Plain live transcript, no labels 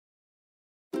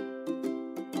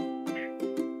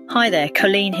Hi there,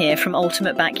 Colleen here from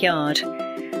Ultimate Backyard,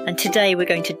 and today we're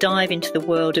going to dive into the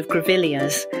world of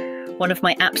Grevilleas, one of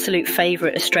my absolute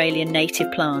favourite Australian native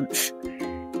plants.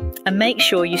 And make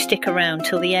sure you stick around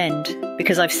till the end,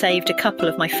 because I've saved a couple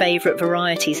of my favourite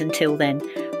varieties until then,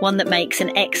 one that makes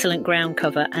an excellent ground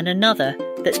cover and another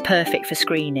that's perfect for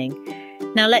screening.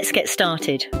 Now let's get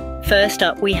started. First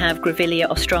up we have Grevillea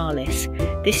australis.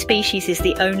 This species is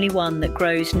the only one that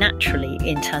grows naturally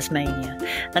in Tasmania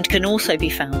and can also be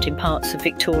found in parts of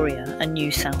Victoria and New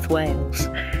South Wales.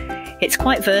 It's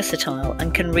quite versatile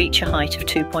and can reach a height of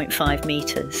 2.5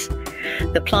 metres.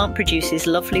 The plant produces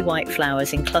lovely white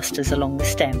flowers in clusters along the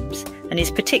stems and is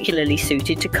particularly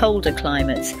suited to colder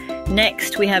climates.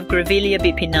 Next we have Grevillea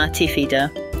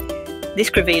bipinnatifida. This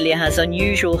Grevillea has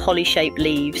unusual holly-shaped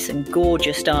leaves and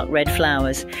gorgeous dark red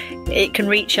flowers. It can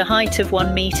reach a height of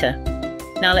 1 metre.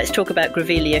 Now let's talk about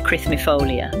Grevillea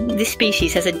crithmifolia. This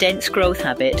species has a dense growth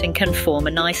habit and can form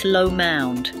a nice low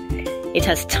mound. It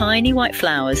has tiny white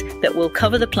flowers that will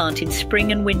cover the plant in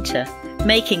spring and winter,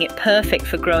 making it perfect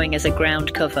for growing as a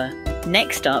ground cover.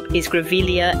 Next up is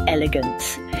Grevillea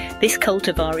elegans. This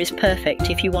cultivar is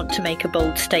perfect if you want to make a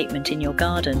bold statement in your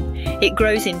garden. It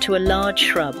grows into a large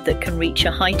shrub that can reach a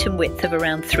height and width of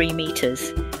around 3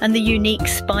 metres, and the unique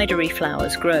spidery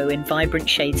flowers grow in vibrant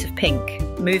shades of pink.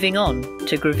 Moving on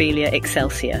to Grevillea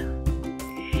excelsior.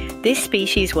 This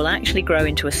species will actually grow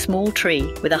into a small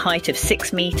tree with a height of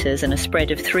 6 metres and a spread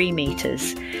of 3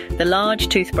 metres. The large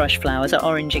toothbrush flowers are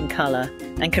orange in colour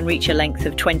and can reach a length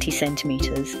of 20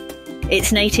 centimetres.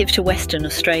 It's native to Western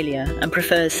Australia and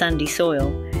prefers sandy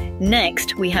soil.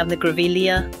 Next we have the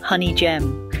Grevillea honey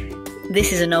gem.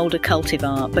 This is an older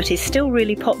cultivar but is still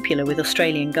really popular with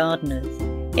Australian gardeners.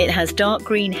 It has dark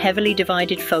green heavily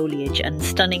divided foliage and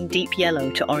stunning deep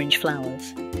yellow to orange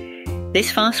flowers.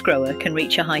 This fast grower can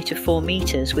reach a height of 4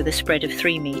 metres with a spread of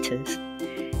 3 metres.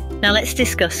 Now let's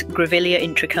discuss Grevillea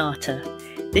intricata.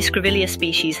 This Grevillea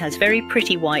species has very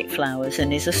pretty white flowers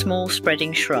and is a small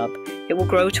spreading shrub. It will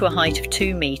grow to a height of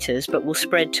 2 metres but will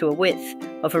spread to a width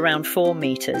of around 4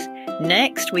 metres.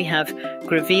 Next we have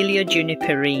Grevillea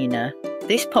juniperina.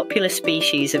 This popular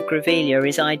species of Grevillea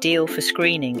is ideal for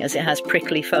screening as it has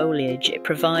prickly foliage. It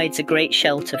provides a great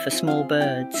shelter for small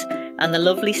birds, and the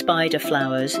lovely spider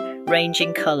flowers range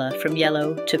in colour from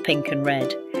yellow to pink and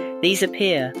red. These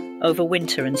appear over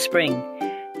winter and spring.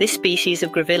 This species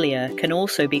of Grevillea can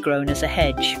also be grown as a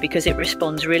hedge because it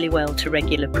responds really well to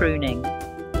regular pruning.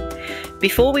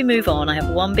 Before we move on, I have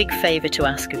one big favour to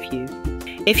ask of you.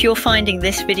 If you're finding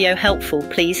this video helpful,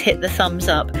 please hit the thumbs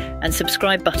up and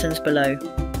subscribe buttons below.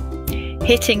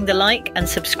 Hitting the like and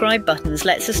subscribe buttons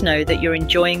lets us know that you're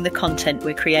enjoying the content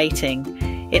we're creating.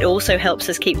 It also helps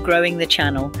us keep growing the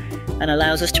channel and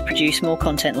allows us to produce more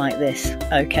content like this.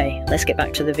 Okay, let's get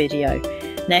back to the video.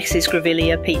 Next is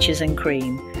Grevillea peaches and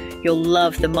cream. You'll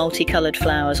love the multicoloured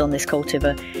flowers on this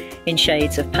cultivar in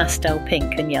shades of pastel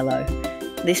pink and yellow.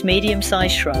 This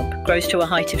medium-sized shrub grows to a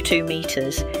height of 2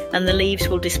 metres and the leaves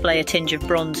will display a tinge of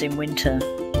bronze in winter.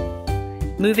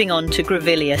 Moving on to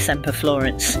Grevillea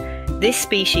semperflorens. This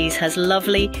species has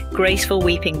lovely, graceful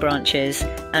weeping branches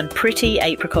and pretty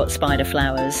apricot spider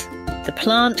flowers. The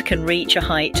plant can reach a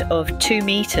height of 2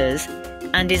 metres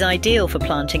and is ideal for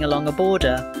planting along a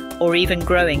border or even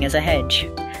growing as a hedge.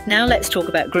 Now let's talk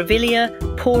about Grevillea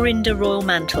Poorinda royal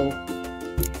mantle.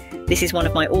 This is one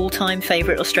of my all-time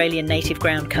favourite Australian native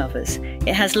ground covers.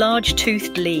 It has large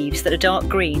toothed leaves that are dark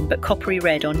green but coppery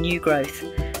red on new growth.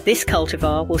 This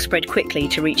cultivar will spread quickly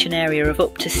to reach an area of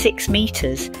up to 6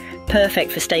 metres,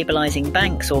 perfect for stabilising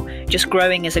banks or just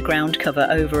growing as a ground cover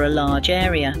over a large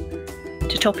area.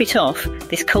 To top it off,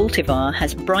 this cultivar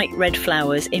has bright red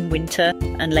flowers in winter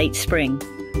and late spring.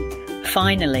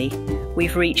 Finally,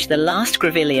 we've reached the last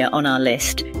Grevillea on our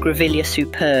list, Grevillea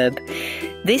superbe.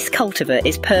 This cultivar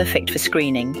is perfect for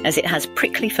screening as it has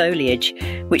prickly foliage,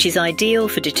 which is ideal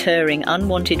for deterring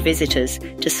unwanted visitors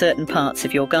to certain parts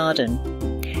of your garden.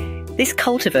 This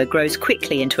cultivar grows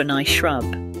quickly into a nice shrub,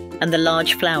 and the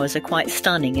large flowers are quite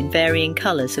stunning in varying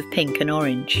colours of pink and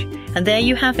orange. And there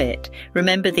you have it.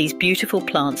 Remember, these beautiful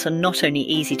plants are not only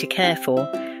easy to care for,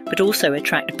 but also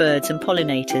attract birds and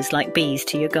pollinators like bees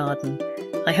to your garden.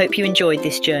 I hope you enjoyed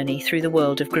this journey through the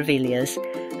world of Grevilleas,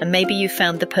 and maybe you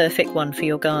found the perfect one for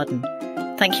your garden.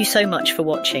 Thank you so much for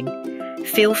watching.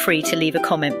 Feel free to leave a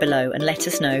comment below and let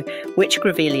us know which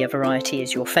Grevillea variety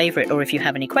is your favourite, or if you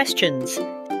have any questions.